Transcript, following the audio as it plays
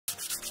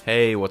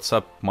Hey, what's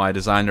up my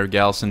designer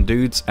gals and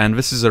dudes, and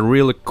this is a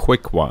really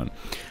quick one.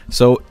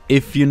 So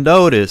if you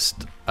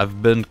noticed,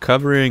 I've been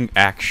covering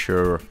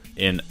AUXURE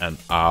in and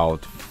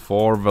out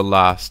for the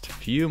last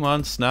few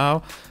months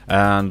now,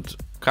 and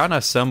kind of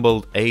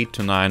assembled 8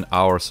 to 9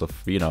 hours of,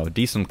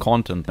 decent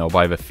content now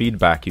by the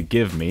feedback you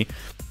give me.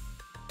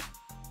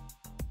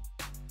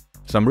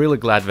 So I'm really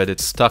glad that it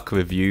stuck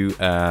with you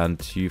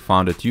and you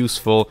found it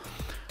useful.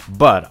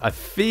 But I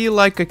feel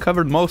like I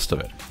covered most of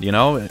it,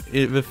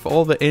 with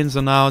all the ins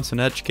and outs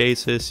and edge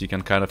cases, you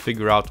can kind of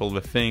figure out all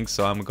the things,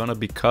 so I'm gonna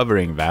be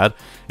covering that.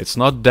 It's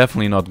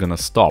definitely not gonna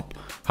stop.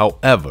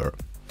 However,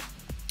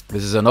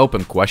 this is an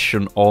open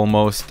question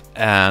almost,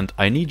 and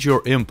I need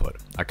your input.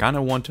 I kind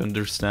of want to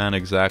understand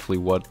exactly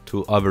what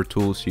other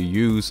tools you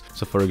use.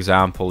 So for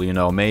example,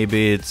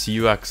 maybe it's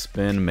UX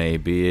Spin,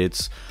 maybe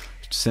it's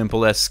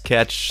simple as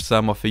Sketch.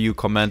 Some of you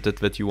commented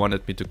that you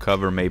wanted me to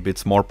cover. Maybe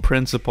it's more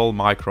principal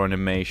micro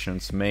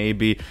animations,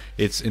 maybe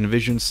it's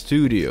InVision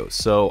Studio.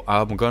 So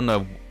I'm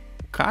gonna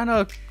kind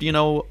of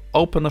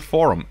open a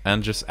forum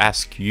and just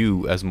ask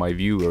you as my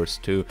viewers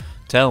to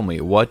tell me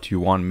what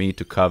you want me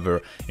to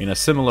cover in a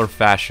similar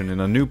fashion in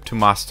a Noob to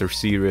Master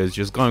series,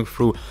 just going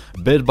through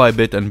bit by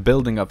bit and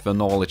building up the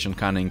knowledge and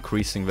kind of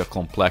increasing the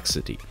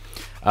complexity.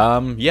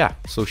 Yeah,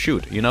 so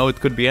shoot, it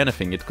could be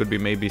anything. It could be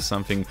maybe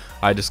something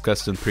I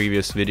discussed in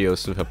previous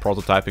videos with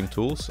prototyping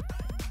tools,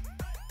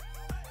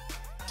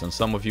 and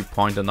some of you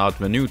pointed out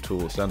the new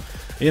tools, and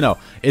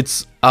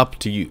it's up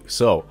to you.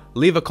 So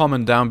leave a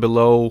comment down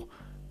below.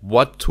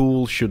 What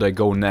tool should I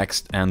go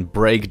next and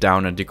break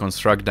down and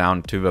deconstruct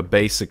down to the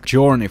basic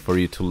journey for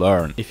you to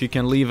learn? If you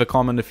can leave a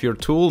comment of your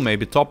tool,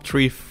 maybe top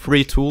 3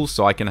 free tools,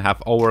 so I can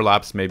have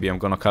overlaps. Maybe I'm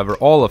gonna cover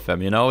all of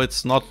them.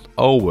 It's not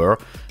over,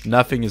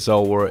 nothing is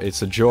over,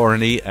 it's a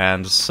journey,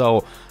 and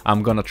so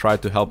I'm gonna try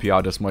to help you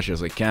out as much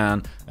as I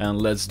can,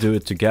 and let's do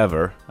it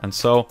together. And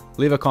so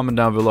leave a comment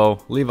down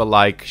below, leave a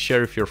like,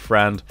 share with your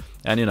friend,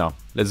 and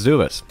let's do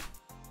this.